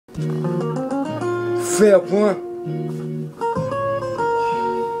Fair one.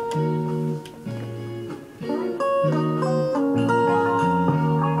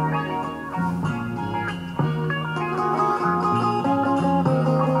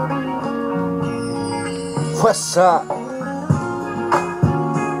 West side.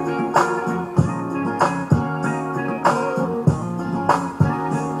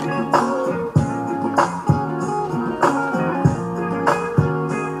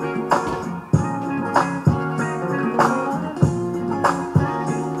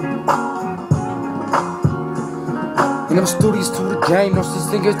 And them studios to the game, no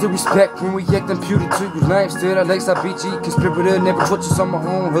such thing as the respect when we act imputed to you lame. Still I lace BG, conspirator, never touch us on my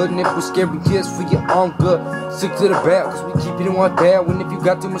own hood. And if we scary kids for your own good, stick to the bad, cause we keep it in one down. When if you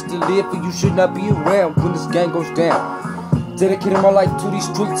got too much to live for, you should not be around when this gang goes down. Dedicating my life to these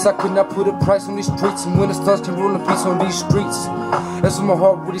streets, I could not put a price on these streets. And when the stars can roll in peace on these streets, that's when my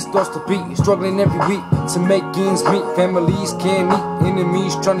heart really starts to beat. Struggling every week to make ends meet. Families can't eat,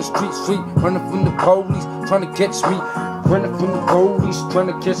 enemies trying to street. Running from the police, trying to catch me. Running from the police, trying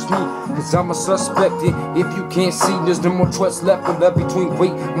to catch me. Cause I'm a suspect, if you can't see, there's no more trust left. But love between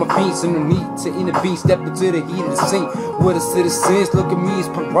weight, my fiends and the need to intervene. Step into the heat of the scene where the citizens look at me, it's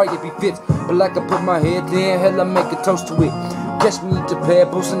put right if he fits. But like I put my head there, hell I make a toast to it. Catch me to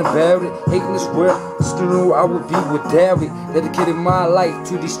pad, boasting about it. Hating this world, just to know I would be without it. Dedicated my life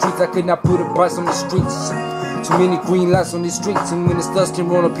to these streets, I could not put a price on the streets. Too many green lights on these streets, and when it's dust can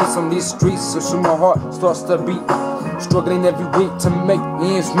roll a piece on these streets. So my heart starts to beat. Struggling every week to make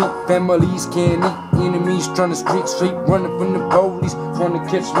ends meet. Families can't eat, enemies trying to street. Running from the police, trying to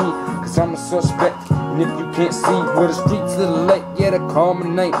catch me. Cause I'm a suspect, and if you can't see where the streets of the lake, yeah, they call my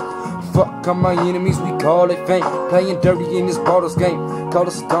name. Fuck all my enemies, we call it fame. Playing dirty in this bottles game. Call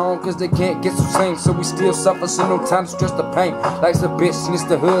us stone cause they can't get so same. So we still suffer, so no time to stress the pain. Life's a bitch and it's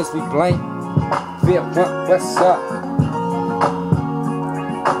the hoods we blame. Fair front, west side.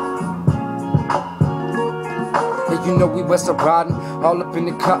 You know we west side riding, all up in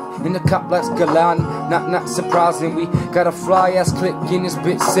the cop like Galani. Not surprising, we got a fly ass click in this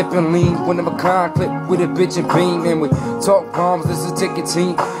bitch sipping lean. One of a kind clip with a bitch and beam. And we talk bombs, this is a ticket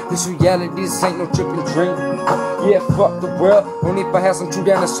team. This reality, this ain't no tripping dream. Yeah, fuck the world, only if I had some true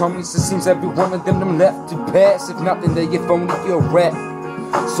down as homies. It seems every one of them left to pass. If nothing, they if only you're a rat.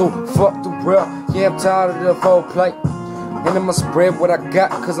 So fuck the world, yeah, I'm tired of the full plate. And I'ma spread what I got,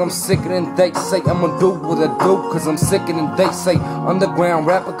 cause I'm sicker than they say. I'ma do what I do, cause I'm sicker than they say. Underground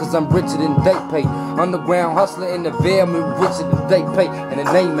rapper, cause I'm richer than they pay. Underground hustler in the veil, me richer than they pay. And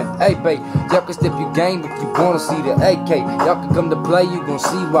the name it, hey babe. Y'all can step your game if you wanna see the AK. Y'all can come to play, you gon'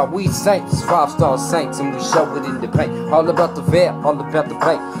 see why we saints. 5-star saints, and we show it in the paint. All about the veil, all about the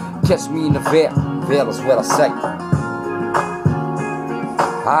paint. Catch me in the veil, veil is what I say.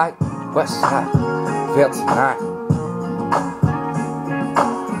 Alright, west side, veil tonight.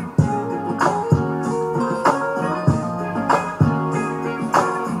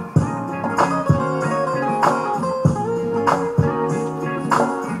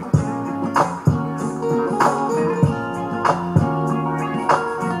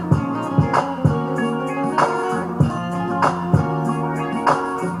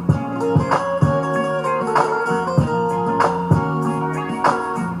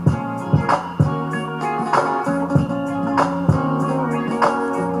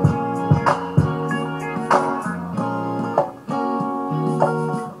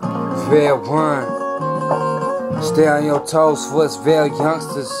 Fair one. Stay on your toes for us Vail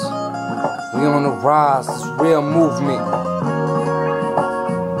youngsters. We on the rise, it's real movement.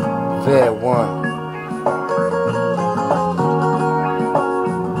 Fair one.